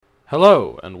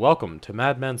Hello, and welcome to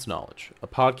Madmen's Knowledge, a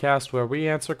podcast where we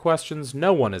answer questions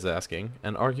no one is asking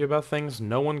and argue about things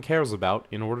no one cares about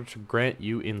in order to grant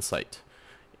you insight.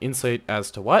 Insight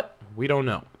as to what? We don't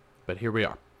know, but here we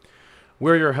are.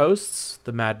 We're your hosts,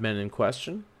 the Madmen in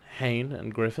question, Hayne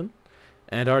and Griffin,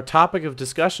 and our topic of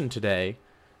discussion today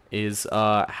is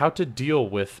how to deal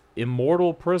with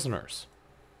immortal prisoners.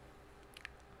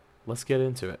 Let's get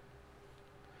into it.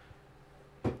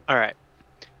 All right.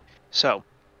 So,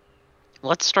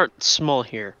 let's start small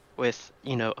here with,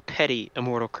 a petty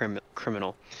immortal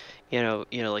criminal.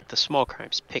 Like the small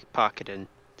crimes, pickpocketing,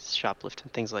 shoplifting,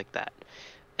 things like that.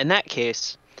 In that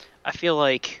case, I feel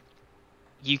like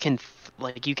you can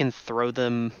throw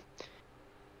them,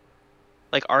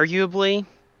 like, arguably,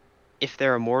 if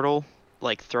they're immortal,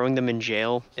 like throwing them in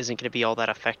jail isn't going to be all that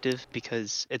effective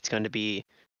because it's going to be,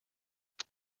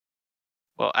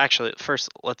 well, actually, first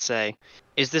let's say,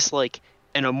 is this like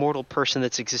an immortal person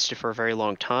that's existed for a very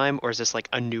long time, or is this like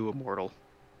a new immortal?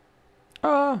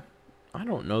 I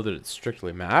don't know that it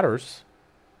strictly matters.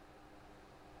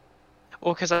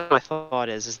 Well, because my thought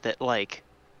is that, like,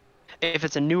 if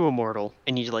it's a new immortal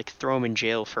and you like throw them in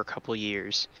jail for a couple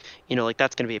years, like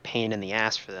that's gonna be a pain in the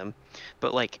ass for them.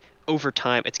 But like over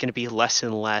time, it's gonna be less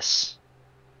and less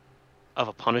of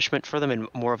a punishment for them and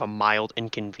more of a mild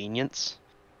inconvenience.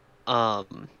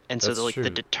 And so That's the true.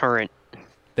 deterrent.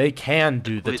 They can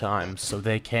do the time, so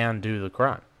they can do the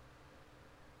crime.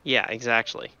 Yeah,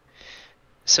 exactly.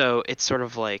 So it's sort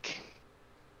of like,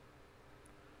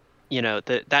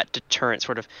 that deterrent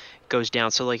sort of goes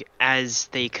down. So like as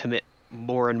they commit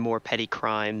more and more petty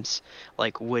crimes,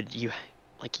 like you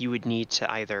would need to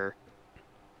either,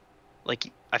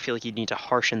 like, I feel like you'd need to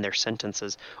harshen their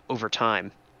sentences over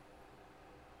time.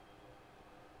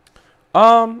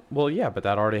 Well, yeah, but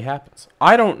that already happens.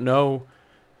 I don't know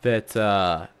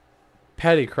that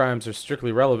petty crimes are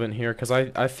strictly relevant here because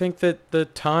I think that the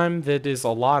time that is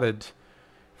allotted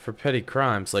for petty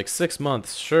crimes, like 6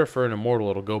 months, sure, for an immortal,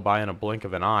 it'll go by in a blink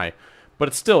of an eye,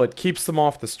 but it keeps them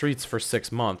off the streets for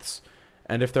 6 months.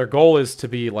 And if their goal is to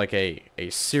be like a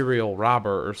serial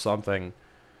robber or something,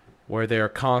 where they are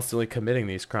constantly committing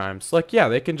these crimes, like, yeah,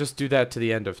 they can just do that to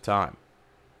the end of time.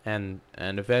 And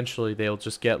eventually they'll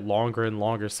just get longer and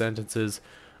longer sentences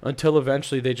until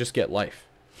eventually they just get life.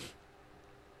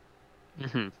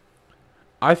 Hmm.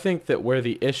 I think that where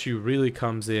the issue really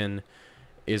comes in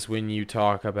is when you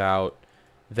talk about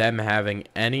them having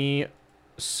any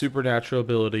supernatural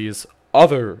abilities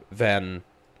other than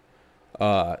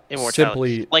Immortality.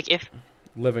 simply Like if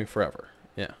living forever.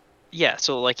 Yeah. Yeah,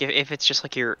 so like if it's just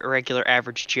like your regular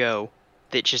average Joe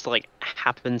that just like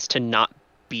happens to not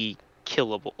be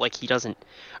killable, like he doesn't.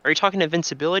 Are you talking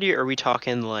invincibility, or are we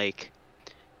talking like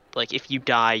if you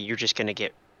die, you're just gonna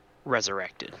get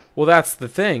resurrected? Well, that's the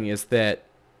thing, is that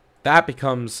that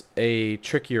becomes a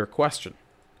trickier question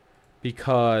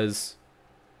because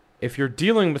if you're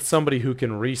dealing with somebody who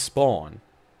can respawn,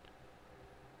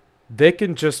 they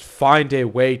can just find a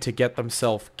way to get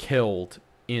themselves killed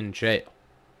in jail.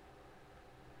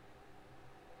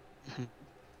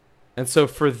 And so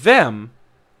for them,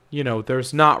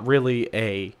 there's not really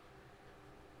a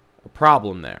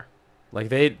problem there. Like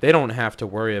they don't have to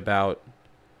worry about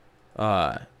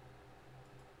uh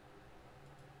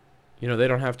they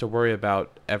don't have to worry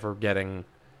about ever getting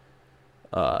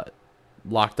uh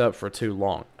locked up for too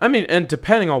long. I mean, and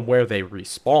depending on where they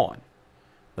respawn.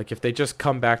 Like if they just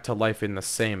come back to life in the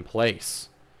same place,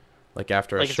 like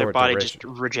after a Like if their short body just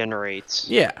duration. regenerates.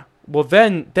 Yeah. Well,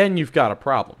 then you've got a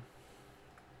problem.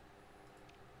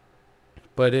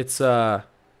 But it's I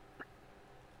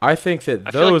think that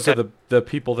I feel like those are that. the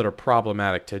people that are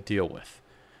problematic to deal with.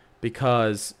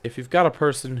 Because if you've got a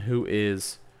person who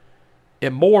is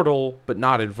immortal but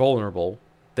not invulnerable,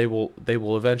 they will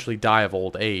eventually die of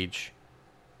old age,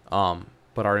 but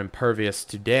are impervious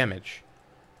to damage,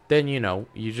 then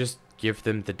you just give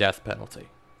them the death penalty.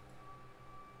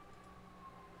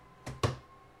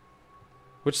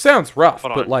 Which sounds rough,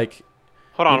 Hold but on, like,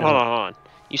 hold you on, hold know, on, hold on.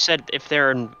 You said if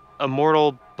they're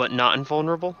immortal but not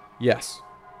invulnerable. yes.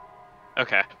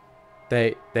 Okay,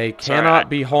 They sorry. cannot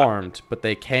be harmed, but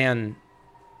they can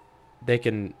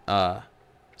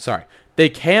sorry. They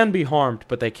can be harmed,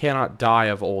 but they cannot die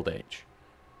of old age.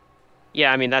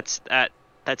 Yeah, I mean that's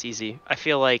easy. I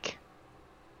feel like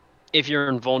if you're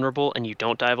invulnerable and you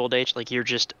don't die of old age, like you're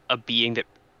just a being that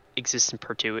exists in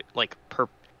perpetual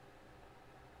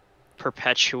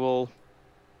Perpetuity.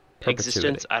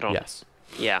 existence. I don't. Yes.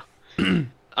 Yeah.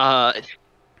 I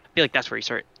feel like that's where you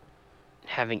start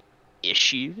having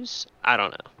issues. I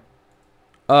don't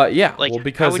know. Yeah, Like well, I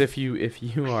because would. if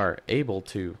you are able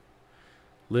to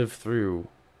live through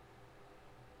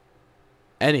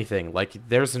anything. Like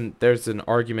there's an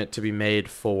argument to be made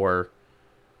for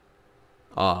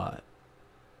uh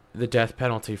the death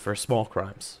penalty for small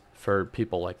crimes for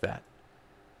people like that.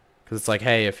 Cuz it's like,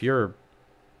 hey, if you're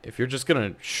just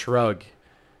going to shrug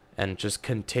and just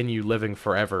continue living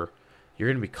forever, you're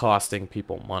going to be costing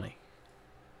people money.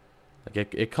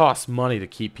 Like it costs money to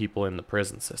keep people in the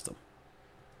prison system.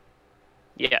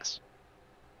 Yes.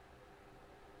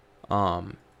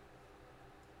 Um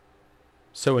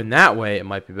So in that way, it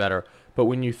might be better. But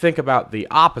when you think about the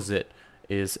opposite,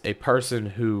 is a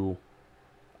person who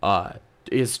uh,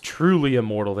 is truly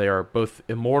immortal. They are both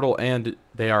immortal and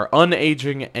they are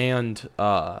unaging and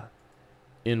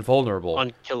invulnerable.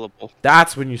 Unkillable.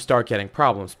 That's when you start getting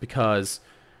problems because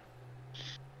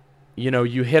you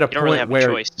hit a You don't really point have a where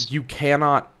choice. you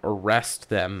cannot arrest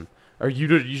them, or you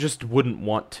just wouldn't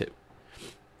want to.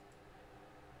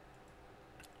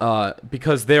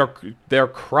 Because their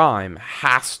crime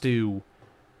has to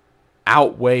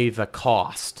outweigh the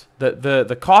cost.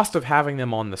 The cost of having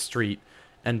them on the street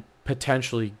and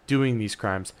potentially doing these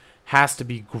crimes has to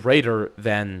be greater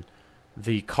than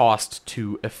the cost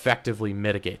to effectively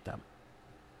mitigate them.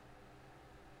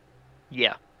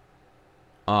 Yeah.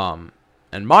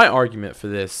 And my argument for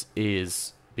this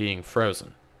is being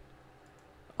frozen.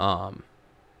 Like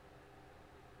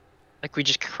we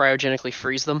just cryogenically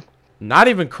freeze them. Not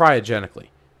even cryogenically.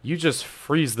 You just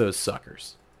freeze those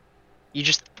suckers. You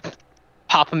just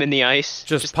pop them in the ice.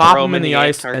 Just pop throw them in the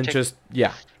ice and Antarctic. just,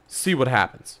 yeah, see what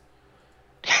happens.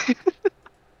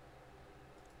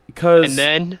 Because, And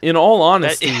then in all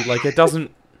honesty, like it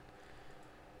doesn't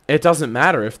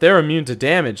matter if they're immune to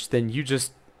damage. Then you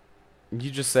just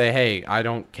say, hey, I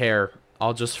don't care.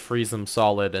 I'll just freeze them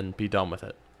solid and be done with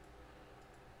it.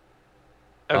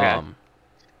 Okay.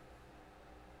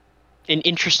 An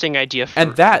interesting idea for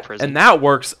And that prison. and that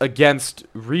works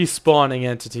against respawning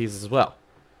entities as well.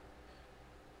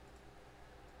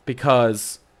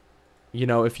 Because,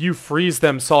 if you freeze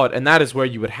them solid, and that is where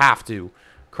you would have to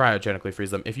cryogenically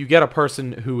freeze them. If you get a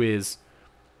person who is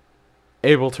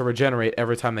able to regenerate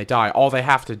every time they die, all they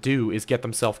have to do is get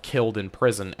themselves killed in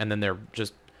prison, and then they're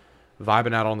just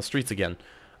vibing out on the streets again.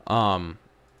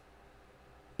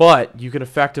 But you can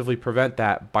effectively prevent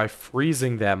that by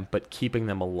freezing them but keeping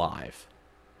them alive.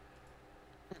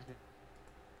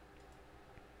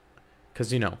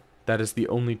 Because, that is the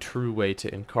only true way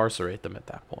to incarcerate them at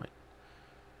that point.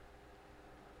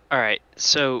 All right.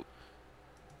 So,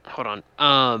 hold on.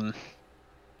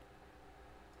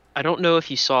 I don't know if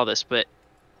you saw this, but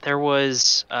there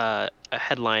was a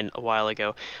headline a while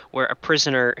ago where a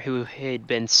prisoner who had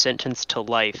been sentenced to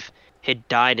life had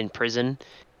died in prison,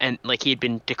 and like he had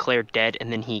been declared dead,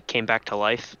 and then he came back to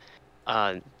life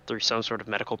through some sort of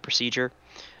medical procedure.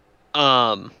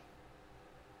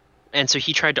 And so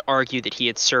he tried to argue that he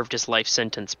had served his life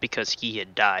sentence because he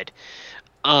had died.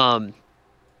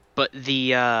 But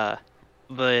the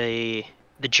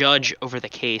judge over the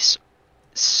case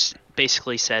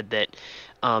basically said that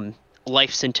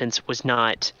life sentence was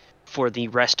not for the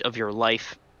rest of your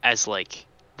life as like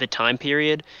the time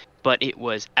period, but it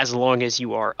was as long as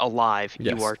you are alive,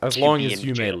 Yes, you are as to long be as in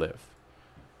you may jail. live.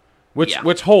 Which Yeah.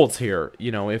 which holds here.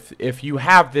 If you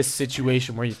have this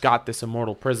situation where you've got this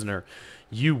immortal prisoner,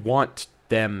 you want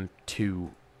them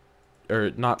to,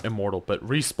 or not immortal, but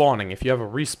respawning. If you have a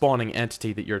respawning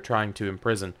entity that you're trying to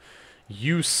imprison,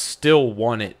 you still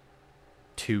want it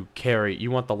to carry.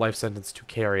 You want the life sentence to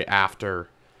carry after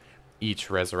each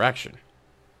resurrection,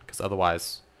 because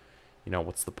otherwise,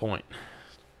 what's the point?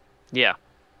 Yeah.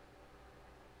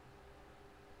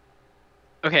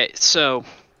 Okay, so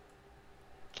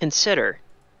consider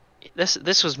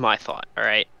this was my thought, all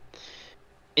right?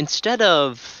 Instead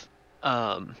of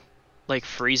like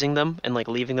freezing them and like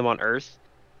leaving them on Earth,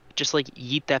 just like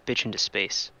yeet that bitch into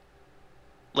space.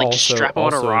 Like just strap them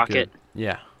on a also rocket. good.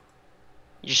 Yeah,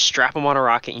 You just strap them on a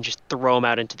rocket and you just throw them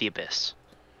out into the abyss.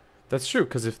 that's true.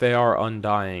 Because if they are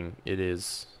undying, it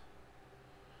is,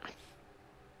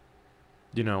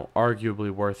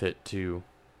 arguably worth it to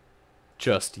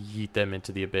just yeet them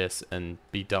into the abyss and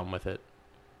be done with it.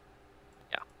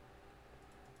 Yeah.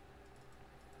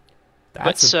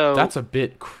 That's a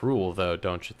bit cruel, though,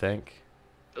 don't you think?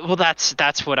 Well, that's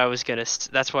what I was gonna.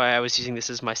 That's why I was using this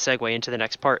as my segue into the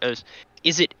next part.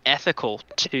 Is it ethical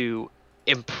to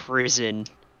imprison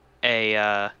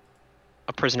a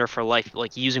prisoner for life,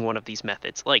 like using one of these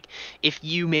methods? Like, if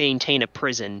you maintain a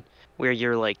prison where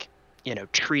you're like,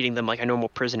 treating them like a normal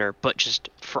prisoner, but just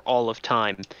for all of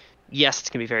time. Yes, it's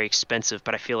gonna be very expensive,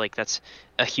 but I feel like that's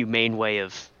a humane way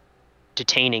of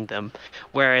detaining them.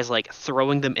 Whereas like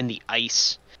throwing them in the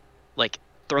ice, like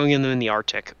throwing them in the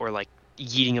Arctic, or like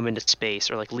yeeting them into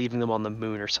space or like leaving them on the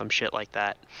moon or some shit like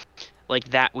that.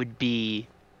 Like that would be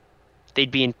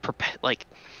they'd be in like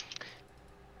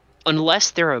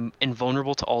unless they're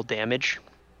invulnerable to all damage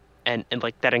and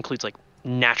like that includes like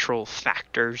natural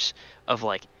factors of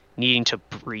like needing to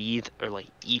breathe or like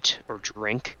eat or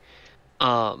drink.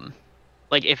 Um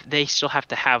like if they still have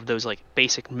to have those like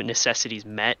basic necessities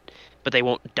met, but they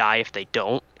won't die if they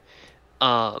don't,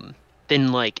 um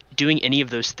then like doing any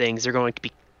of those things they're going to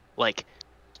be like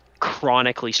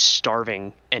chronically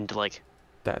starving and like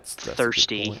That's a good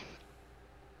thirsty. point.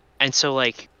 And so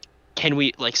like can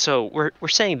we like so we're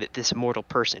saying that this immortal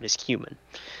person is human.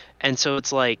 And so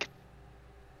it's like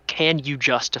can you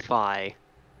justify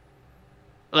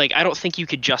like I don't think you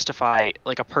could justify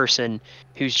like a person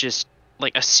who's just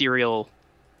like a serial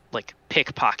like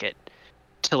pickpocket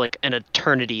to like an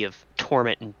eternity of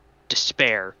torment and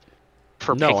despair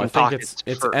for No, I picking think pockets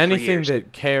it's for anything years.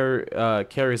 that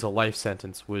carries a life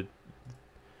sentence would,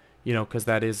 because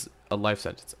that is a life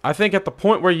sentence. I think at the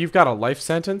point where you've got a life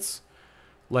sentence,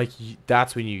 like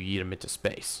that's when you yeet them into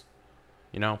space,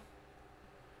 you know,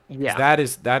 because Yeah. that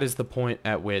is the point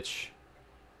at which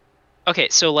Okay,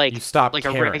 so you stop like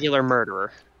a caring. regular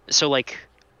murderer. So like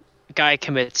guy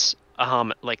commits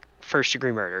a like first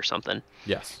degree murder or something.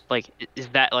 Yes. Like is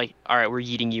that like all right, we're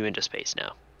yeeting you into space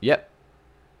now. Yep.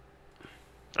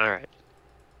 All right.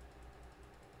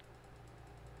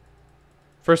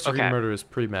 First degree Okay. murder is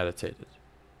premeditated.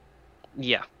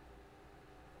 Yeah.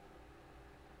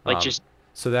 Like Um, just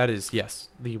so that is yes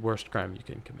the worst crime you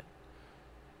can commit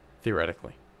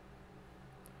theoretically.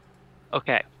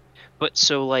 okay. But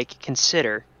so like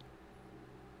consider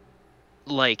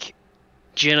like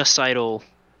genocidal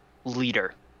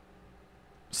leader.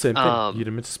 Same thing. Yeet Um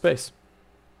them into space.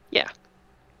 yeah.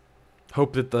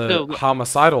 Hope that the So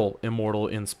homicidal immortal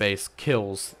in space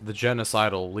kills the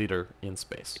genocidal leader in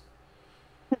space.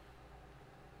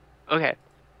 okay.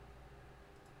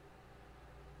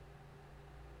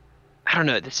 I don't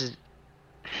know. This is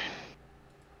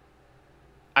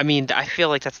I mean, I feel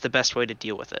like that's the best way to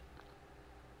deal with it.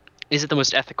 Is it the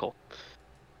most ethical?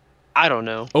 I don't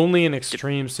know. Only in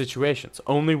extreme situations.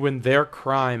 Only when their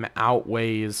crime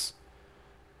outweighs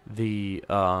the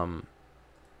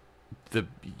the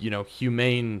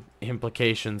humane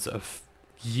implications of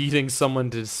yeeting someone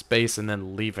to space and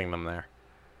then leaving them there.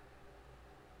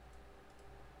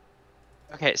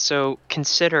 Okay, so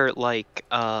consider like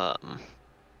I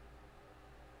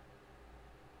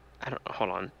don't know, hold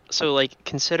on. So like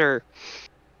consider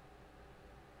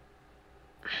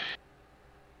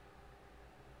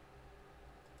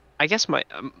I guess my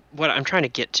what I'm trying to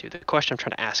get to, the question I'm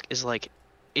trying to ask is like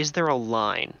is there a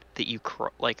line that you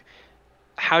like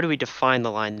how do we define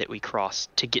the line that we cross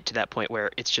to get to that point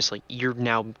where it's just like you're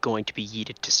now going to be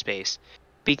yeeted to space?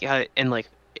 Because and like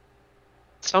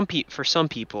for some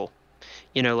people,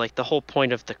 like the whole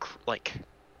point of the like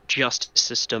justice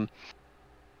system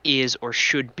is or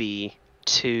should be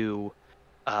to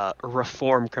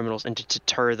reform criminals and to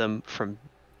deter them from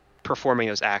performing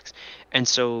those acts. And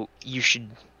so you should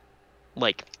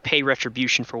like pay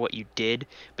retribution for what you did,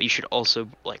 but you should also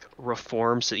like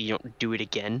reform so that you don't do it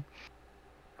again.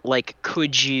 Like,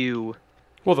 could you?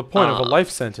 Well, the point of a Uh, life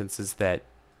sentence is that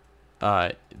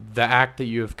the act that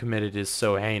you have committed is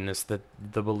so heinous that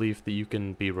the belief that you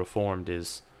can be reformed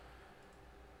is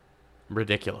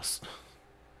ridiculous.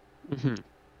 mhm.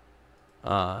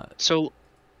 Uh, So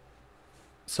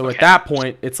so at okay, that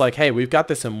point, it's like, hey, we've got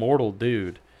this immortal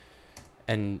dude,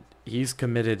 and he's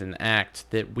committed an act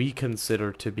that we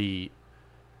consider to be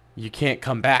you can't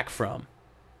come back from.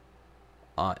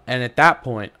 And at that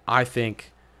point, I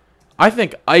think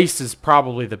ice is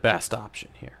probably the best option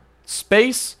here.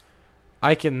 Space,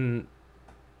 I can,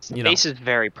 you know, space is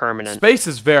very permanent. space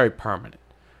is very permanent.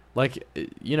 Like,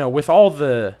 with all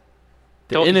the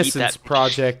Don't heat Innocence that.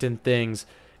 Project and things,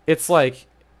 it's like,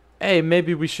 hey,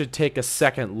 maybe we should take a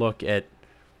second look at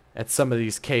some of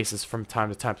these cases from time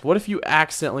to time. What if you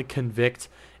accidentally convict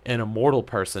an immortal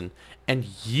person and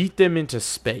yeet them into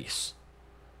space?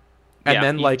 And Yeah,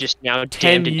 then you've like just now 10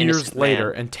 damned an years innocent later,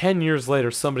 man. and 10 years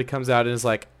later somebody comes out and is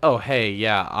like, "Oh, hey,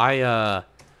 yeah, I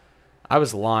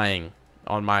was lying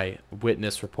on my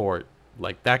witness report.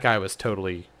 Like that guy was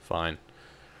totally fine."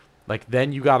 Like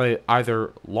then you got to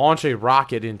either launch a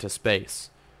rocket into space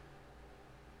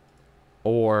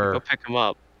Go or pick him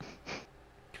up.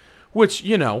 which,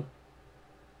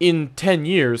 in 10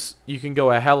 years you can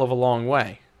go a hell of a long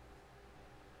way.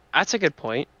 That's a good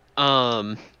point.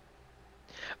 Um,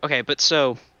 okay, but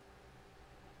so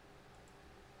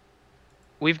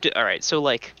all right. So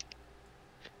like,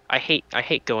 I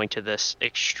hate going to this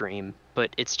extreme,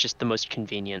 but it's just the most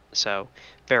convenient, so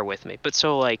bear with me. But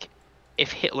so like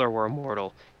if Hitler were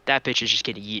immortal, that bitch is just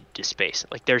getting yeeted to space.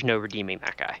 Like there's no redeeming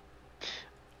that guy.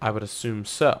 I would assume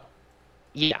so.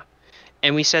 Yeah.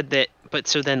 And we said that, but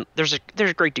so then there's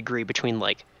a great degree between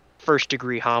like first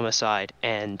degree homicide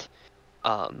and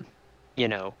um you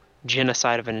know,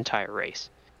 genocide of an entire race.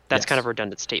 That's kind of Yes. a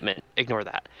redundant statement. Ignore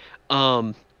that.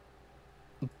 Um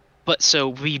but so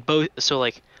we both so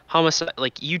like homicide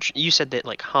like you said that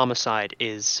like homicide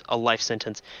is a life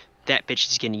sentence. That bitch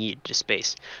is getting yeeted to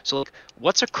space. So like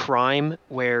what's a crime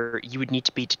where you would need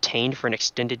to be detained for an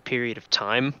extended period of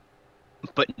time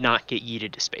but not get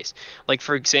yeeted to space? Like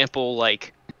for example,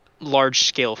 like large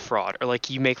scale fraud or like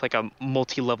you make like a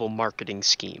multi-level marketing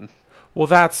scheme. Well,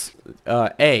 that's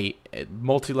a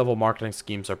multi-level marketing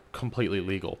schemes are completely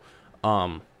legal,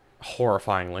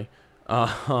 horrifyingly.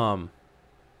 Uh, um,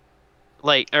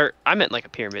 Like or I meant like a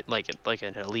pyramid like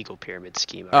an illegal pyramid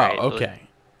scheme, all oh, right? Like, okay.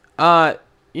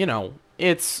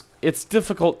 It's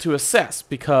difficult to assess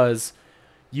because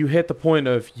you hit the point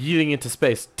of yeeting into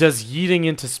space. Does yeeting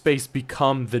into space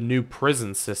become the new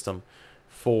prison system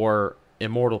for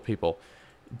immortal people?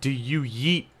 Do you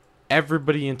yeet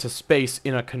everybody into space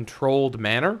in a controlled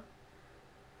manner?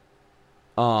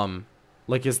 Um,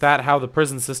 like, is that how the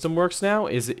prison system works now?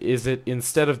 Is it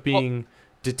instead of well, being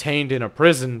detained in a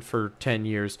prison for 10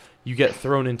 years, you get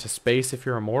thrown into space if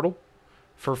you're immortal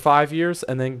for 5 years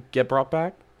and then get brought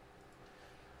back?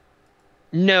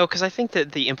 no, because I think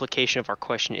that the implication of our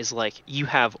question is like you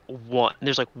have one,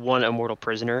 there's like one immortal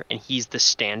prisoner, and he's the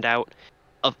standout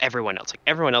of everyone else. Like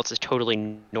everyone else is totally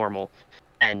normal,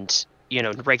 and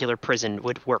regular prison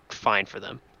would work fine for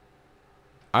them.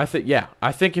 I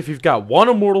think if you've got one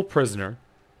immortal prisoner,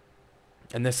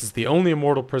 and this is the only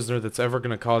immortal prisoner that's ever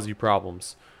going to cause you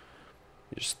problems,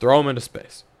 you just throw him into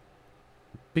space.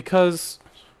 Because,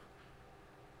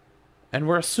 and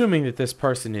we're assuming that this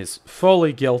person is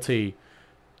fully guilty.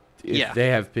 If Yeah. they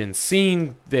have been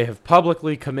seen, they have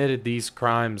publicly committed these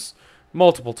crimes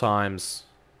multiple times,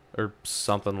 or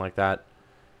something like that.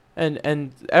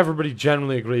 And everybody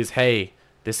generally agrees, hey,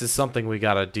 this is something we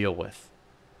gotta deal with.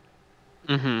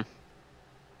 Mm-hmm.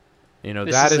 This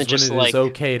That is isn't when just it is like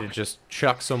okay to just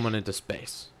chuck someone into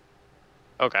space.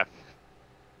 okay,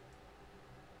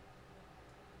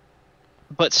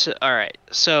 but all right.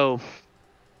 So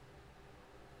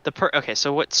okay.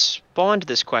 So what spawned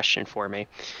this question for me?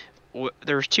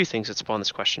 There was two things that spawned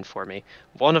this question for me.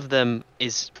 One of them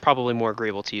is probably more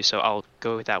agreeable to you, so I'll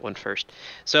go with that one first.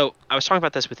 So I was talking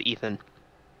about this with Ethan,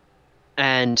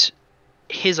 and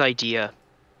his idea,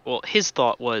 well, his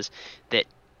thought was that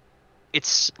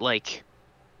it's like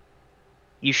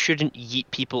you shouldn't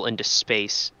yeet people into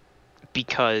space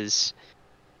because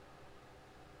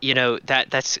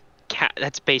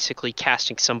that's basically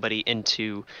casting somebody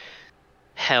into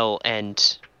hell,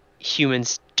 and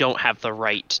humans don't have the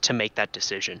right to make that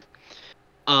decision.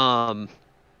 Um,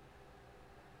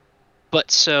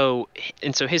 but so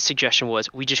his suggestion was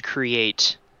we just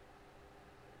create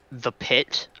the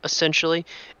pit essentially,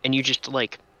 and you just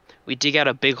like we dig out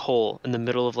a big hole in the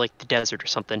middle of like the desert or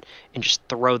something and just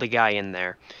throw the guy in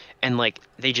there, and like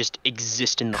they just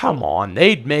exist in the Come hole. on,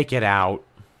 they'd make it out.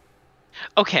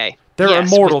 Okay, They're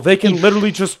yes, with immortal. They can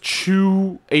literally just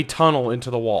chew a tunnel into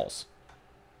the walls.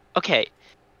 okay,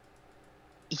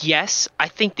 yes, I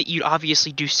think that you'd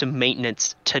obviously do some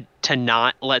maintenance to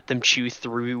not let them chew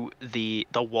through the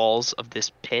walls of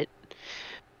this pit.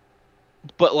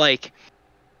 But like,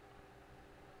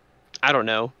 I don't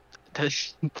know.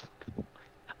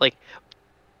 Like,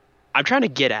 I'm trying to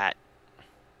get at,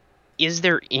 is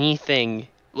there anything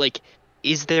like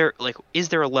is there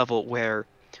a level where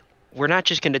we're not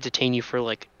just going to detain you for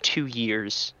like 2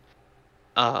 years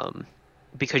um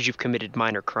because you've committed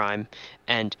minor crime,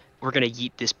 and we're gonna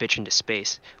yeet this bitch into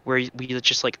space, where we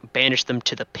just like banish them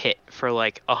to the pit for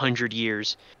like 100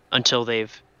 years until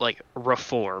they've like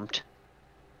reformed.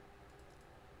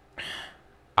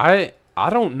 I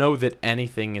don't know that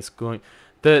anything is going.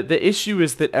 The issue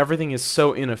is that everything is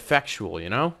so ineffectual.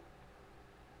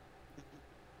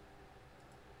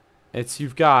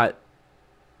 You've got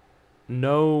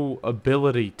no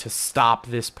ability to stop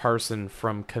this person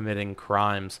from committing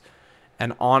crimes.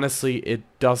 And honestly, it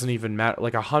doesn't even matter.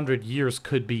 Like 100 years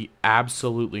could be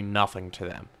absolutely nothing to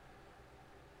them.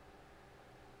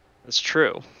 That's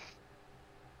true.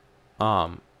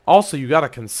 Also, you got to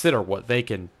consider what they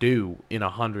can do in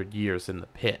 100 years in the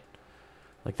pit.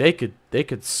 Like they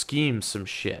could scheme some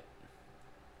shit.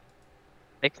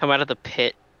 They come out of the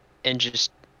pit and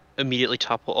just immediately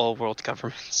topple all world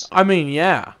governments. I mean,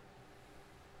 yeah.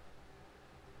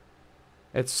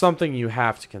 It's something you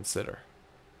have to consider.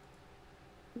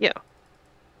 Yeah.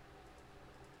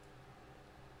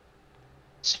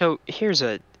 So here's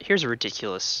a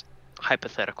ridiculous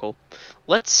hypothetical.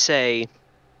 Let's say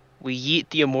we yeet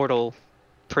the immortal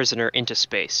prisoner into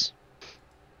space,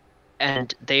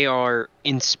 and they are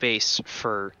in space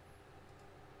for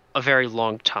a very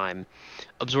long time,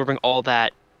 absorbing all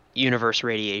that universe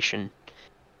radiation,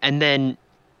 and then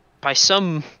by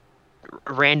some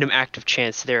random act of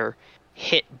chance, they're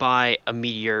hit by a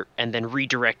meteor and then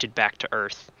redirected back to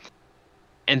Earth,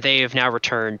 and they have now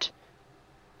returned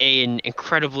an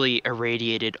incredibly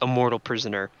irradiated immortal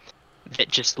prisoner that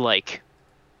just like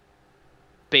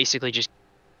basically just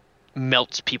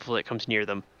melts people that comes near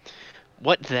them.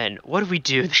 What then? What do we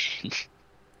do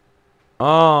then?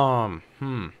 Um,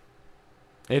 hmm.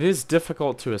 It is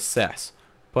difficult to assess,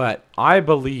 but I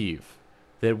believe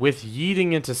that with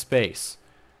yeeting into space,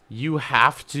 you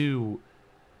have to.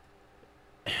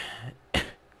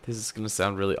 This is going to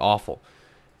sound really awful.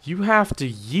 You have to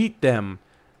yeet them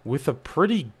with a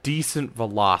pretty decent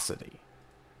velocity.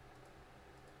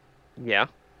 Yeah.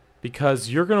 Because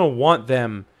you're going to want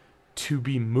them to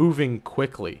be moving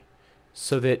quickly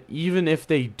so that even if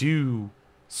they do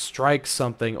strike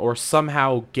something or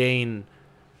somehow gain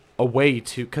a way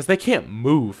to, because they can't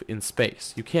move in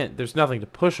space, you can't, there's nothing to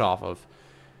push off of,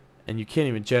 and you can't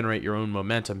even generate your own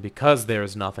momentum because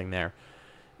there's nothing there.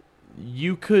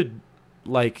 You could,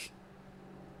 like,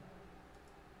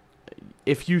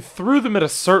 if you threw them at a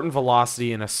certain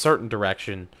velocity in a certain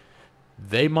direction,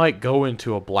 they might go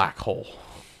into a black hole.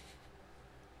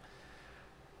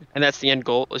 And that's the end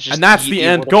goal. Is just And that's yeet the the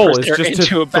end immortal goal, is prisoner just to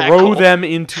into a black throw hole. them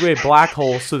into a black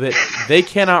hole so that they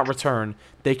cannot return,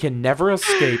 they can never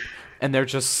escape, and they're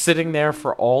just sitting there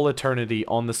for all eternity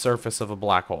on the surface of a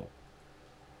black hole.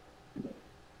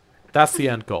 That's the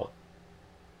end goal.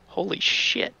 Holy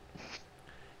shit.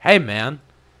 Hey man,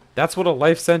 that's what a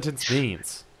life sentence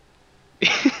means.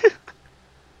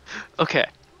 Okay.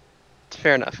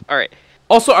 Fair enough. All right.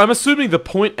 Also, I'm assuming the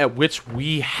point at which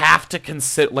we have to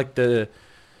consider, like,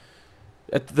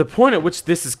 at the point at which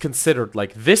this is considered,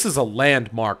 like, this is a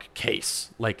landmark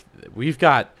case. Like, we've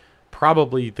got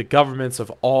probably the governments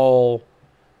of all,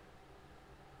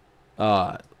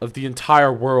 of the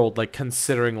entire world, like,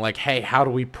 considering, like, hey, how do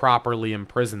we properly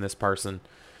imprison this person?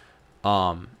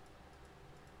 And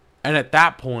at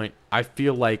that point, I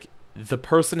feel like the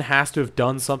person has to have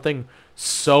done something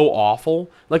so awful.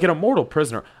 Like an immortal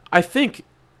prisoner, I think,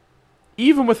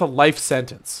 even with a life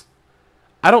sentence,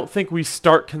 I don't think we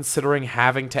start considering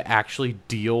having to actually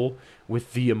deal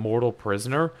with the immortal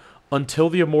prisoner until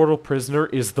the immortal prisoner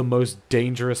is the most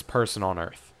dangerous person on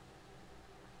Earth.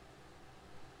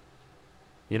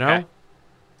 You know? Okay.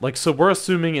 Like, so we're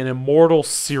assuming an immortal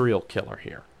serial killer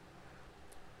here,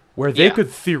 where they Yeah. could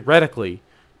theoretically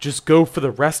just go for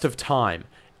the rest of time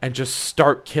and just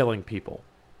start killing people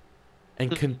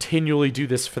and continually do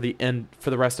this for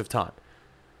the rest of time.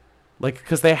 Like,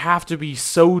 because they have to be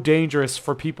so dangerous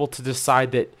for people to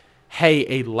decide that, hey,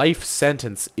 a life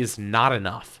sentence is not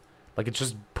enough. Like, it's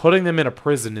just putting them in a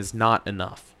prison is not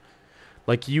enough.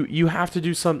 Like, you have to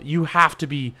do you have to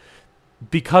be,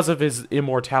 because of his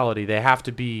immortality, they have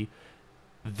to be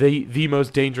the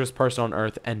most dangerous person on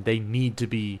Earth, and they need to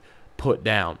be put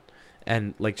down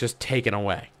and, like, just taken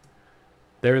away.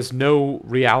 There is no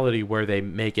reality where they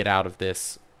make it out of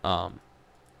this.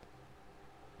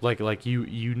 Like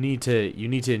you need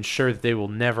to ensure that they will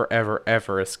never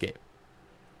ever escape.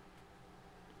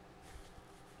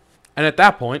 And at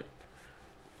that point,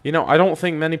 you know, I don't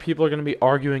think many people are going to be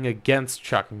arguing against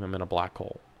chucking them in a black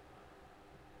hole.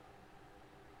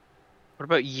 What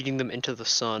about yeeting them into the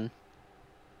sun?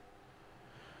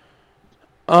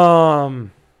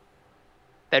 Um,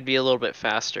 That'd be a little bit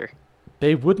faster.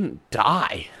 they wouldn't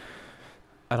die,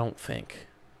 I don't think.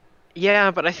 Yeah,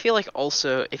 but I feel like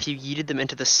also if you yeeted them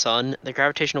into the sun, the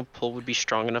gravitational pull would be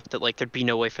strong enough that like there'd be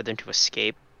no way for them to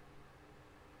escape.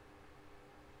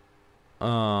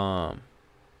 Um,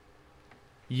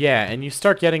 yeah, and you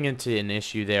start getting into an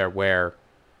issue there where,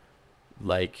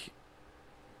 like,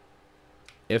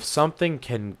 if something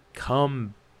can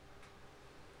come,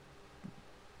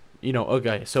 you know,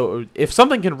 okay, so if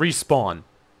something can respawn,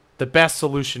 the best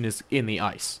solution is in the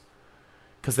ice.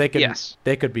 Because Yes.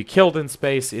 they could be killed in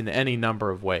space in any number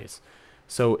of ways.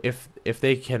 So if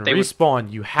they can They would-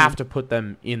 respawn, you have to put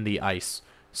them in the ice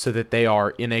so that they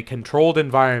are in a controlled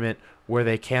environment where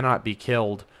they cannot be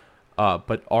killed,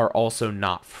 but are also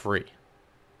not free.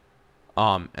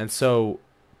 And so,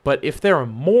 but if they're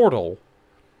immortal,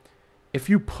 if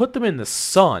you put them in the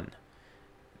sun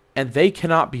and they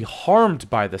cannot be harmed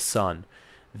by the sun,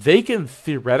 they can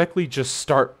theoretically just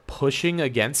start pushing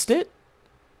against it,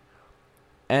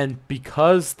 and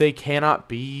because they cannot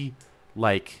be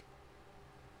like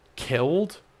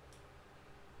killed,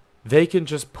 they can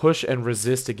just push and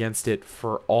resist against it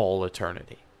for all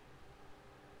eternity.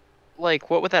 Like,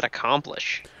 what would that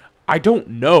accomplish? I don't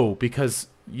know because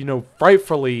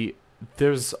frightfully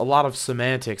there's a lot of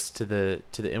semantics to the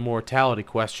immortality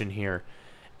question here,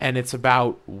 and it's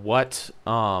about what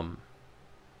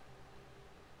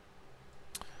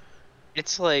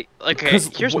It's like, okay, because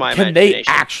here's my can they imagination.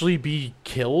 actually be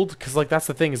killed? Because like that's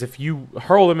the thing is if you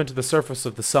hurl them into the surface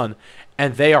of the sun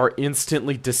and they are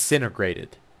instantly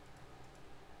disintegrated,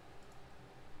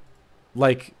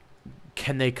 like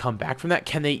can they come back from that?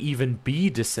 Can they even be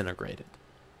disintegrated?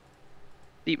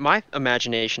 My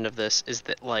imagination of this is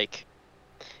that, like,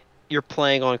 you're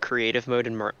playing on creative mode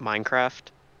in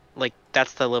Minecraft. Like,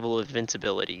 that's the level of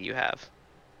invincibility you have.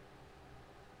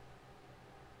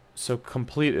 So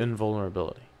complete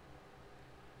invulnerability.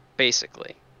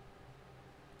 Basically.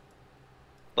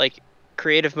 Like,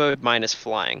 creative mode minus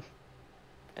flying.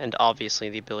 And obviously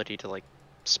the ability to, like,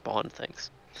 spawn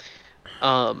things.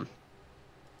 Um,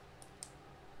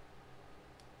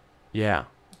 Yeah,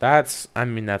 that's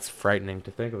frightening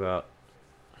to think about.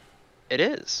 it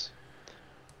is.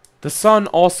 The sun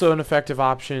also an effective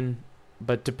option,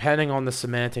 but depending on the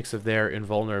semantics of their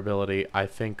invulnerability, I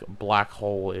think black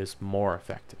hole is more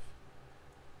effective.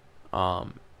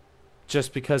 Um,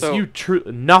 just because So,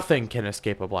 nothing can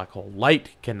escape a black hole.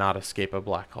 Light cannot escape a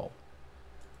black hole.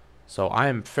 So I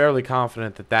am fairly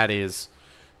confident that that is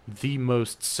the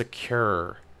most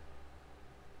secure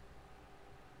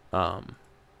um,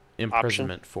 option.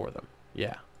 imprisonment for them.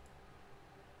 Yeah.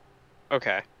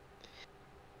 Okay.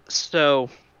 So,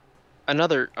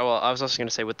 well, I was also going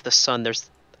to say with the sun,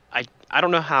 I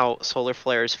don't know how solar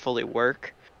flares fully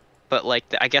work, but like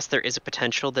I guess there is a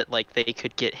potential that like they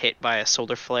could get hit by a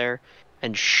solar flare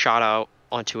and shot out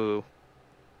onto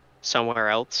somewhere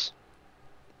else.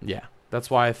 Yeah. That's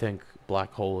why I think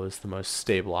black hole is the most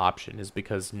stable option is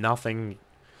because nothing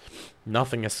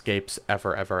escapes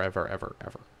ever ever ever ever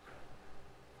ever.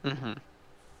 Hmm.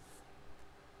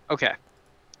 Okay.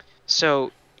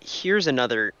 So here's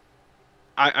another.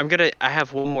 I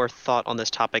have one more thought on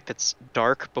this topic that's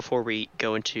dark before we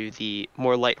go into the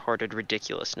more lighthearted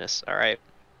ridiculousness. All right.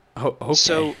 Oh, okay.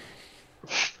 So,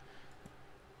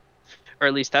 or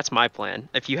at least that's my plan.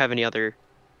 If you have any other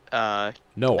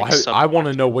No, like I want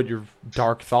to subplots. know what your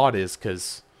dark thought is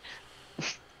cuz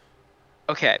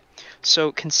Okay.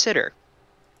 So consider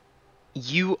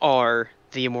you are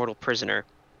the immortal prisoner,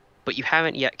 but you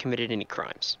haven't yet committed any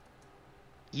crimes.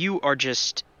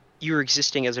 You're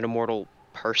existing as an immortal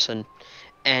person,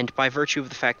 and by virtue of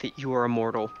the fact that you are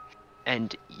immortal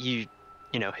and you've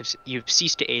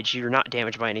ceased to age, you're not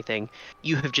damaged by anything,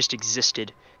 you have just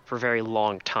existed for a very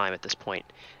long time at this point.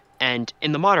 And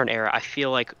in the modern era, I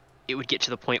feel like it would get to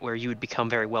the point where you would become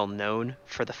very well known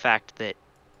for the fact that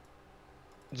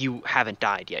you haven't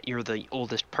died yet. You're the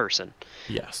oldest person.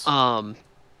 yes. Um,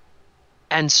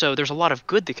 and so there's a lot of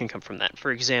good that can come from that.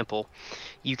 For example,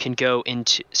 you can go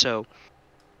into so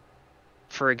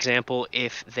for example,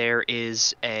 if there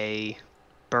is a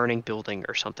burning building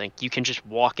or something, you can just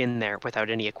walk in there without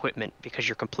any equipment because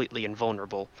you're completely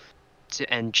invulnerable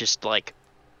and just like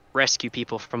rescue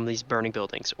people from these burning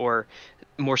buildings. Or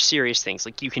more serious things,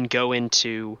 like you can go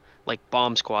into like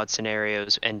bomb squad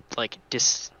scenarios and like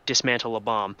dismantle a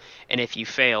bomb, and if you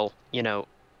fail,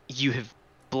 you have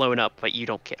blown up but you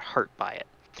don't get hurt by it.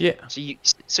 Yeah.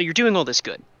 So you're doing all this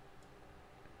good.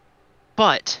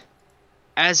 But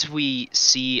as we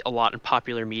see a lot in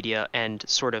popular media and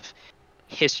sort of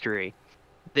history,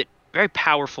 that very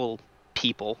powerful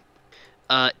people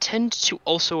tend to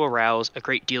also arouse a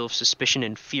great deal of suspicion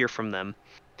and fear from them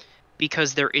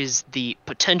because there is the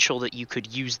potential that you could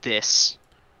use this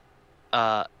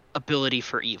uh, ability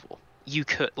for evil. You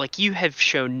could, like, you have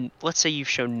shown, let's say you've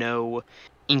shown no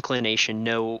inclination,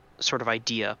 no sort of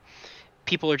idea.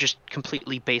 People are just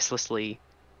completely baselessly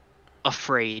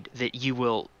afraid that you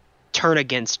will turn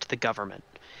against the government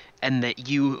and that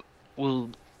you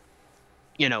will,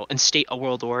 instate a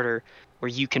world order where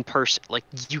you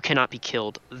cannot be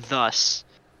killed. Thus,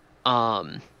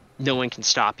 um, no one can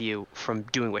stop you from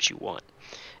doing what you want.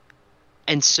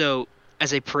 And so,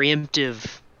 as a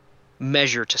preemptive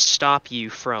measure to stop you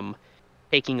from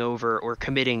taking over or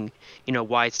committing,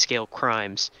 wide-scale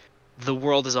crimes, the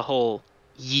world as a whole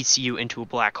yeets you into a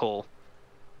black hole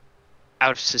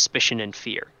out of suspicion and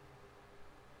fear.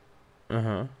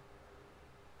 Uh-huh.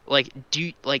 Like,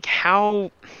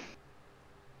 how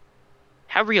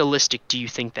realistic do you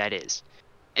think that is?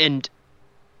 And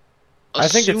I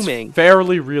think it's assuming.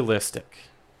 fairly realistic.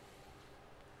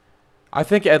 I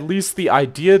think at least the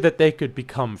idea that they could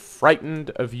become frightened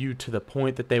of you to the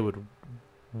point that they would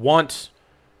want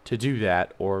to do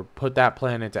that or put that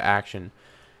plan into action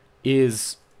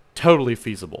is totally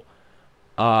feasible.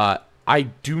 I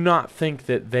do not think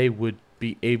that they would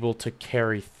be able to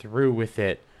carry through with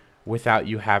it without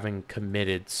you having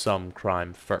committed some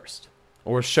crime first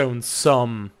or shown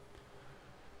some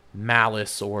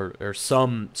malice or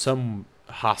some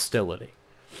hostility.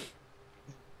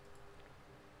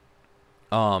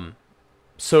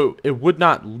 So it would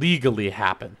not legally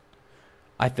happen.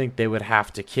 I think they would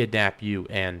have to kidnap you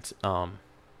and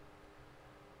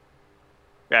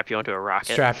Wrap you onto a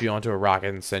rocket. strap you onto a rocket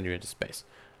and send you into space.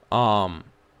 Yeah,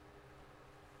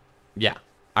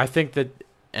 I think that,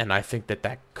 and I think that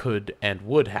that could and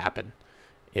would happen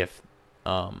if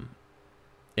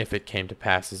it came to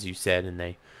pass as you said, and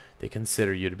they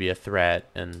consider you to be a threat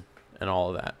and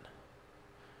all of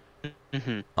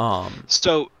that.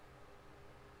 So,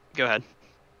 go ahead.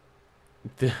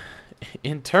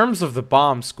 In terms of the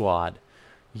bomb squad,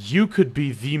 you could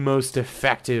be the most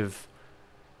effective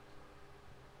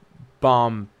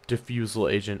bomb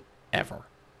defusal agent ever.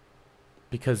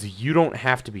 Because you don't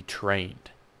have to be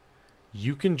trained.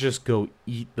 You can just go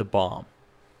eat the bomb.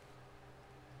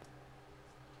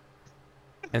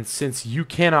 And since you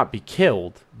cannot be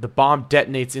killed, the bomb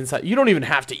detonates inside. You don't even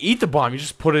have to eat the bomb. You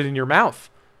just put it in your mouth.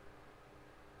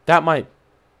 There might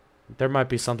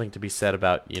be something to be said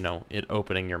about, it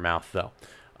opening your mouth, though.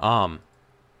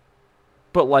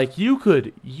 But, like, if you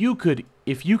could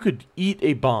eat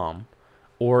a bomb,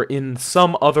 or in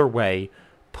some other way,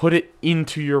 put it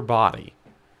into your body.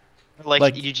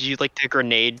 Like you like the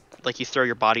grenade, like you throw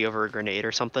your body over a grenade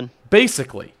or something?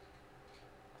 Basically.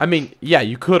 I mean, yeah,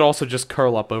 you could also just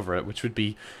curl up over it, which would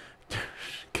be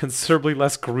considerably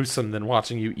less gruesome than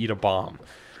watching you eat a bomb.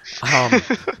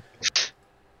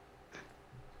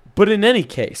 But in any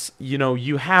case,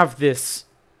 you have this.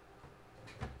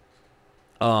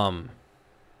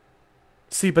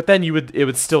 See, but then it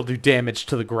would still do damage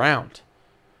to the ground.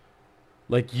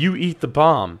 Like, you eat the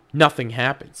bomb, nothing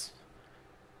happens.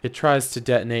 It tries to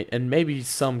detonate, and maybe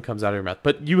some comes out of your mouth.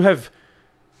 But you have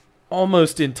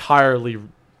almost entirely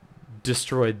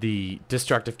destroyed the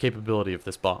destructive capability of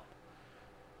this bomb.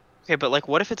 Okay, but, like,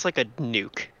 what if it's like a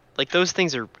nuke? Like, those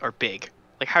things are big.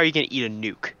 Like, how are you gonna eat a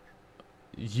nuke?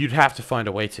 You'd have to find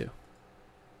a way to.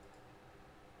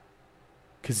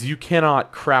 Because you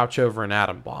cannot crouch over an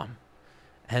atom bomb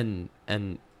and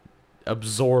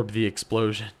absorb the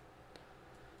explosion.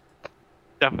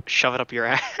 Shove it up your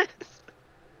ass.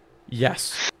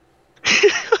 Yes.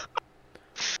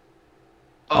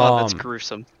 Oh, that's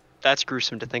gruesome. That's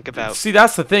gruesome to think about. See,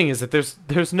 that's the thing, is that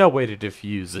there's no way to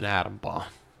defuse an atom bomb.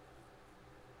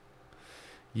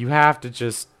 You have to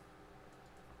just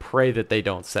pray that they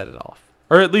don't set it off.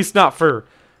 Or at least not for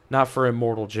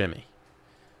Immortal Jimmy.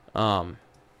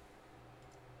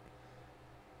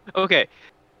 Okay.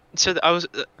 So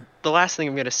the last thing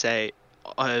I'm going to say,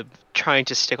 trying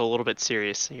to stick a little bit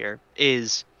serious here,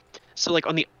 is, so, like,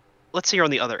 let's say you're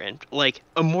on the other end, like,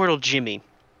 Immortal Jimmy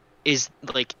is,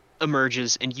 like,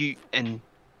 emerges and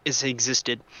is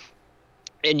existed,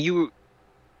 and you,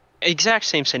 exact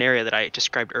same scenario that I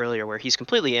described earlier, where he's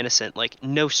completely innocent, like,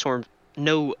 no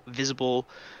visible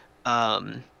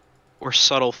or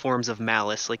subtle forms of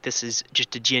malice. Like, this is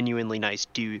just a genuinely nice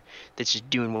dude that's just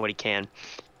doing what he can,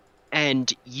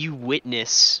 and you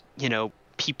witness,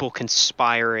 people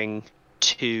conspiring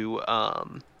to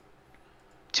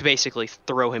basically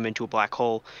throw him into a black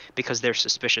hole because they're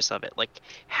suspicious of it. Like,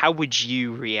 how would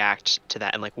you react to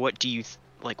that? And, like, what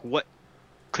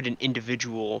could an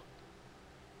individual,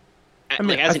 I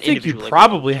mean, like, as I an think you'd individual,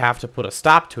 probably have to put a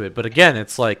stop to it. But again,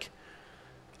 it's like,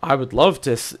 I would love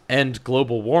to end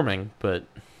global warming, but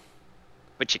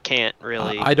you can't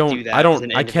really I do that as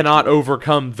an I cannot individual.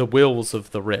 overcome the wills of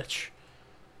the rich.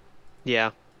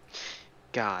 Yeah.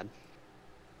 God.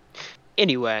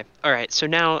 Anyway, all right. So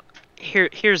now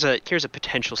here's a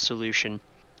potential solution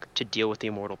to deal with the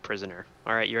immortal prisoner.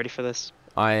 All right, you ready for this?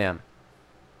 I am.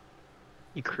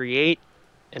 You create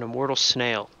an immortal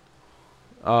snail,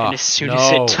 and as soon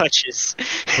as No. it touches,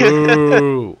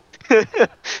 Boo.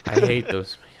 I hate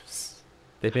those memes.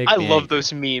 They make I me love angry.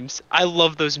 those memes. I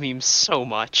love those memes so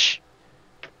much.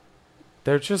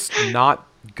 They're just not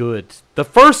good. The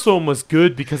first one was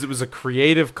good because it was a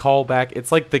creative callback.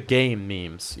 It's like the game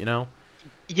memes,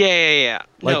 Yeah.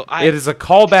 Like, No, it is a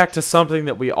callback to something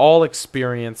that we all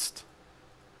experienced.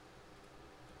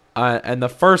 And the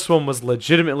first one was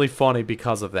legitimately funny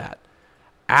because of that.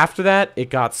 After that, it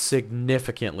got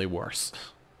significantly worse.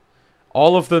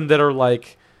 All of them that are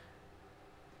like,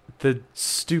 the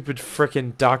stupid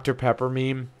frickin' Dr. Pepper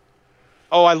meme.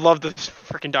 Oh, I love the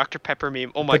freaking Dr. Pepper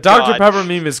meme. Oh The my Dr. god. Pepper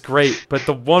meme is great, but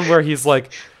the one where he's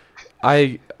like,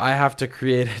 I have to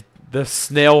create it. The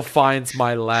snail finds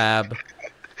my lab.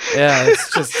 Yeah, it's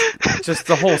just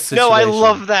the whole No, I situation.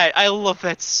 love that. I love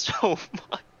that so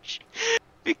much.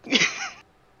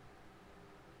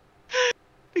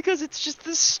 Because it's just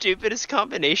the stupidest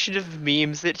combination of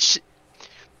memes that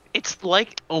it's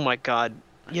like, oh my god.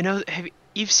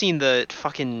 You've seen the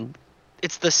fucking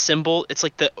it's the symbol, it's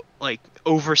like the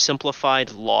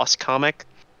oversimplified Lost comic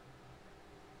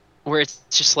where it's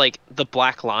just like the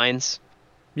black lines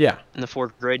Yeah. in the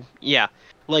foreground. Yeah.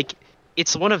 Like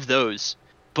it's one of those,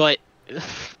 but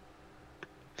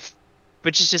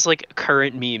just like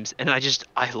current memes, and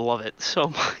I love it so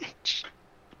much.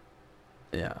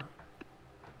 Yeah.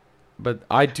 But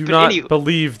I do But not anyway,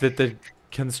 believe that the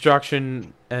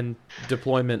construction and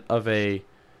deployment of a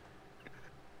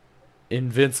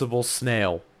invincible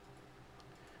snail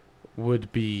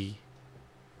would be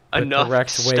the enough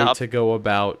to correct way stop. to go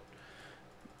about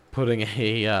putting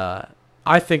a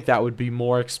I think that would be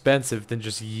more expensive than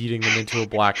just yeeting them into a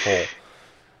black hole.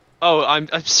 Oh, I'm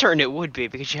certain it would be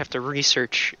because you have to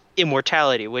research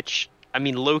immortality, which I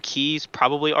mean, low key is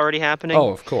probably already happening. Oh,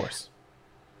 of course.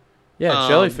 Yeah, Um,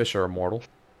 jellyfish are immortal.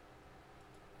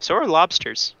 so are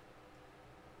lobsters.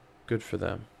 Good for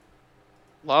them.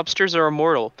 Lobsters are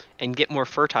immortal and get more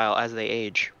fertile as they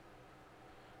age.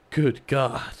 Good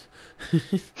God.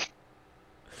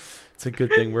 It's a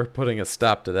good thing we're putting a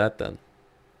stop to that then.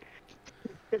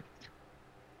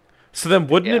 So then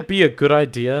wouldn't Yeah. it be a good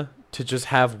idea to just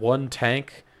have one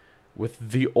tank with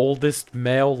the oldest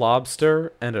male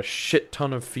lobster and a shit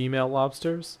ton of female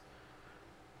lobsters?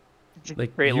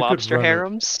 Like Great you could lobster run a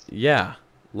harems. yeah.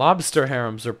 Lobster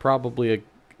harems are probably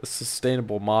a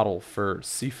sustainable model for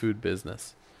seafood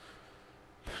business.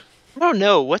 I don't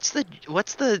know. What's the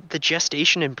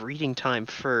gestation and breeding time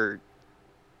for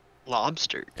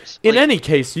lobsters? In Like any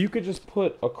case, you could just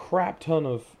put a crap ton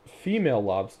of female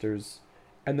lobsters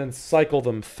and then cycle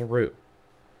them through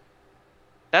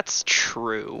that's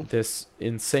true. this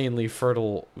insanely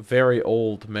fertile, very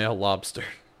old male lobster.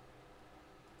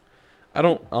 I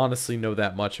don't honestly know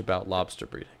that much about lobster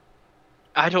breeding.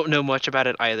 I don't know much about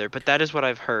it either, but that is what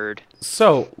I've heard.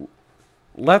 So,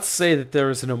 let's say that there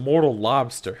is an immortal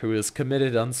lobster who has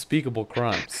committed unspeakable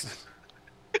crimes.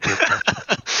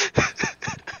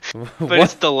 But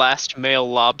it's What? the last male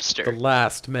The lobster.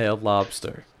 last male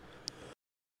lobster.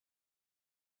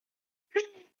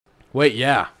 Wait,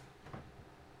 yeah.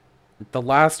 The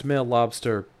last male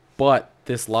lobster, but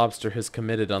this lobster has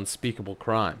committed unspeakable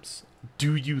crimes.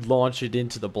 Do you launch it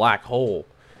into the black hole,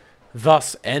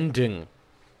 thus ending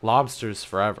lobsters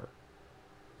forever?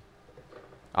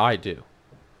 I do.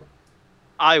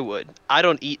 I would. I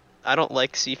don't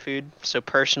like seafood, so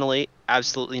personally,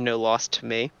 absolutely no loss to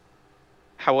me.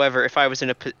 However, if I was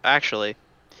in actually,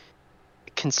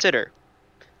 consider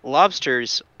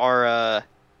lobsters are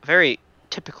very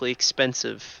typically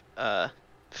expensive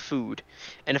food.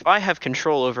 And if I have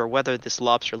control over whether this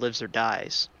lobster lives or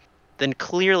dies, then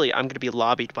clearly I'm going to be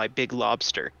lobbied by Big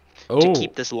Lobster to Oh,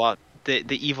 keep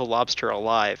the evil lobster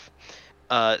alive,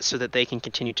 so that they can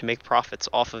continue to make profits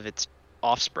off of its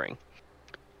offspring.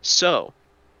 So,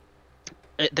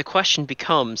 the question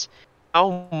becomes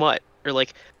how much, or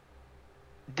like,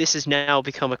 this has now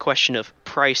become a question of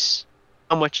price.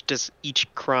 How much does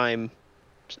each crime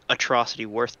atrocity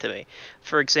worth to me?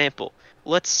 For example,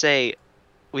 let's say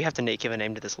we have to give a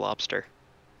name to this lobster.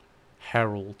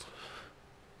 Harold.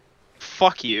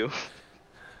 Fuck you.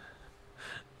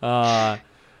 Uh,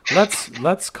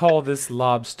 let's call this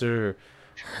lobster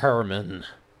Herman.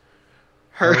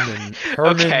 Her.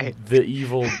 Herman Okay. the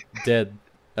evil dead,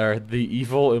 or the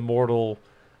evil immortal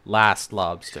last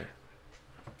lobster.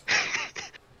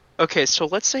 Okay, so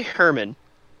let's say Herman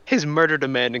has murdered a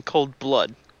man in cold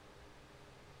blood.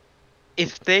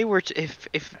 If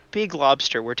Big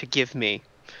Lobster were to give me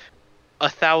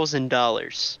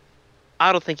 $1,000,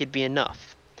 I don't think it'd be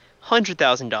enough.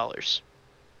 $100,000.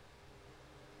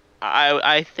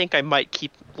 I think I might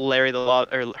keep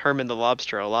or Herman the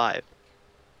Lobster alive.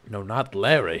 No, not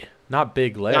Larry. Not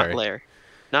Big Not Larry. Larry.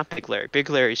 Not Big Larry. Big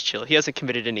Larry's chill. He hasn't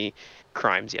committed any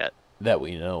crimes yet. That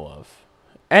we know of.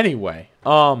 Anyway,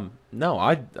 no,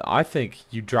 I think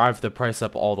you drive the price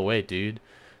up all the way, dude.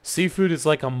 Seafood is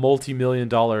like a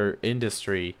multi-million-dollar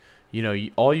industry. You know,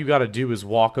 all you got to do is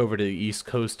walk over to the East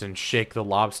Coast and shake the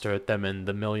lobster at them, and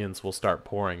the millions will start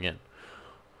pouring in.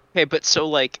 Okay, but so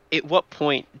like, at what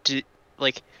point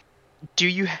like do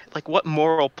you like what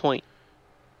moral point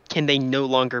can they no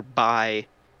longer buy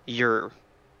your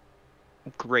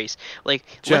grace. Like,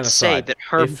 let's say Genocide. that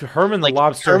If Herman the like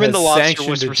Lobster Herman has the Lobster sanctioned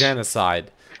was a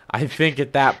genocide, I think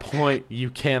at that point you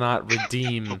cannot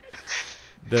redeem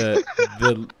the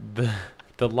the the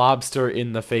the lobster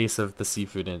in the face of the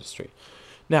seafood industry.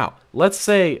 Now, let's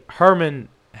say Herman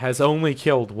has only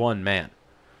killed one man.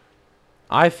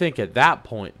 I think at that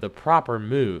point the proper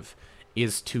move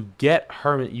is to get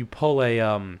Herman. You pull a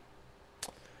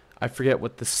I forget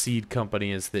what the seed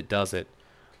company is that does it,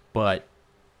 but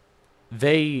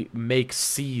they make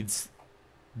seeds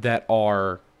that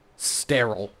are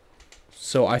sterile.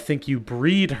 So I think you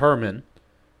breed Herman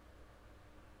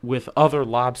with other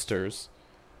lobsters,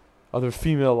 other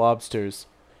female lobsters,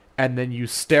 and then you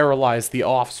sterilize the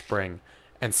offspring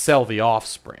and sell the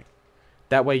offspring.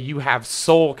 That way you have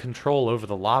sole control over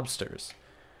the lobsters.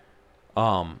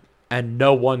 And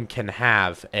no one can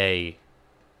have a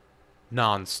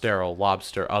non-sterile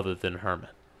lobster other than Herman.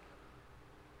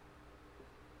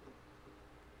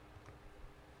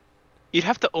 you'd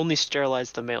have to only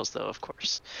sterilize the males, though, of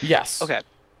course. Yes. Okay,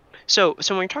 so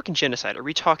when you're talking genocide, are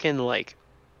we talking like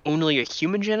only a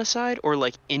human genocide, or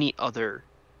like any other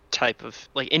type of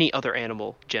like any other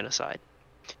animal genocide?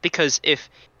 Because if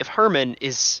Herman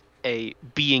is a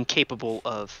being capable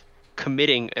of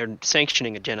committing and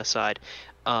sanctioning a genocide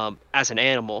as an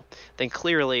animal, then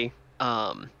clearly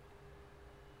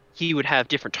he would have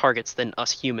different targets than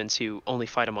us humans who only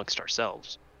fight amongst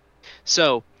ourselves.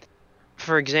 So,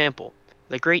 for example,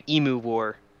 the Great Emu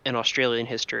War in Australian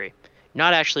history,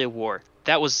 not actually a war.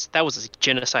 That was a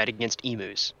genocide against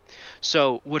emus.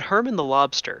 So, would Herman the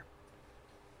Lobster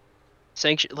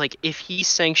sanction, like, if he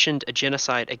sanctioned a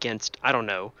genocide against, I don't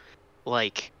know,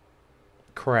 like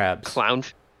Crabs. clown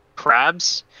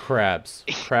crabs? Crabs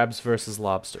versus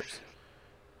lobsters.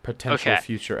 Potential Okay.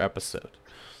 future episode.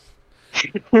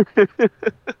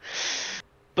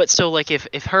 But so, like,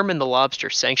 if Herman the Lobster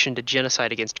sanctioned a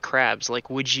genocide against crabs, like,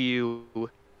 would you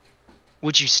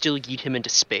still yeet him into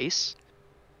space?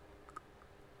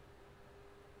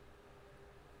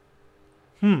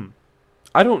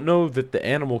 I don't know that the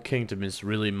animal kingdom is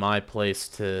really my place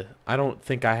to. I don't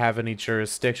think I have any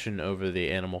jurisdiction over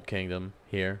the animal kingdom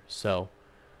here, so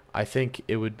I think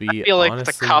it would I be feel like it's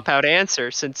a honestly. cop out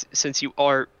answer since you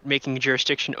are making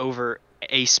jurisdiction over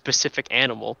a specific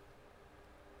animal.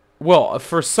 Well,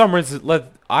 for some reason,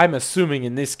 I'm assuming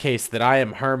in this case that I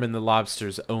am Herman the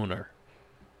Lobster's owner.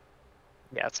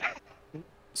 Yeah, it's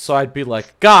So I'd be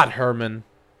like, God, Herman,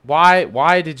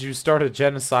 why did you start a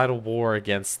genocidal war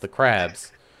against the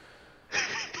crabs?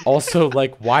 Also,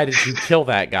 like, why did you kill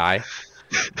that guy?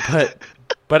 But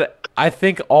but I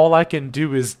think all I can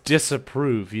do is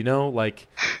disapprove, you know? Like,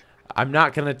 I'm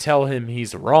not going to tell him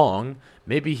he's wrong.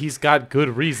 Maybe he's got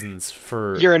good reasons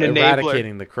for you're an enabler.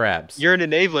 eradicating the crabs. You're an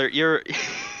enabler. You're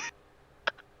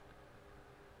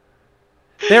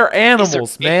They're is there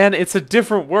animals, man. It's a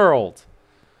different world.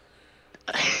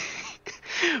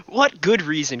 what good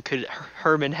reason could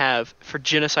Herman have for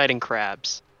genociding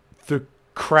crabs? The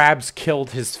crabs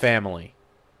killed his family.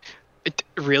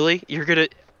 Really? You're gonna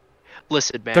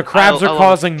listen, man. The crabs are I'll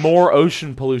causing more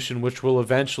ocean pollution, which will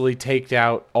eventually take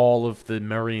out all of the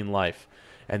marine life.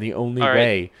 And the only All right.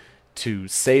 way to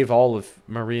save all of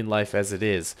marine life as it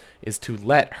is to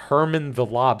let Herman the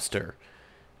Lobster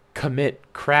commit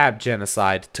crab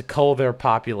genocide to cull their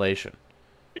population.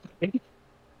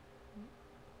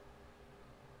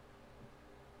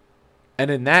 And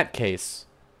in that case,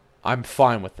 I'm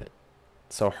fine with it.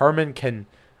 So Herman can,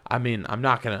 I mean, I'm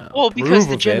not going to Well, because approve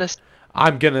the of it. genocide.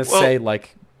 I'm going to Well, say,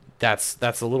 like, that's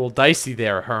a little dicey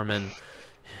there, Herman.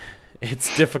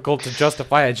 It's difficult to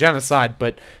justify a genocide,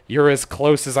 but you're as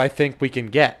close as I think we can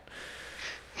get.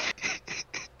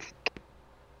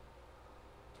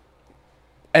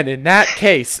 And in that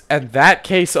case, and that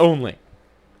case only,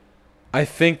 I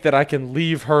think that I can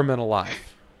leave Herman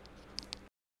alive.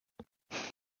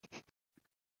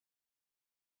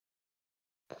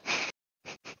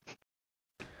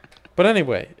 But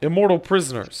anyway, immortal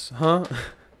prisoners, huh?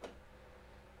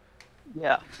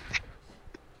 yeah.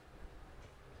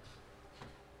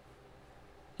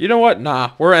 You know what?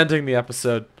 Nah, we're ending the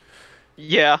episode.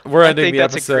 Yeah, We're I ending think the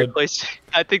that's a great episode. place.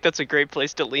 I think that's a great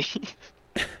place to leave.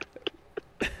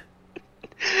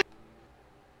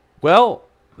 Well,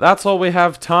 that's all we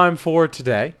have time for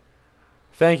today.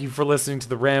 Thank you for listening to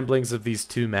the ramblings of these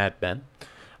two madmen.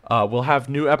 We'll have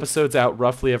new episodes out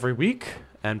roughly every week,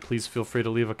 and please feel free to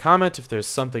leave a comment if there's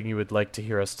something you would like to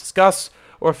hear us discuss,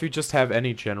 or if you just have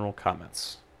any general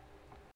comments.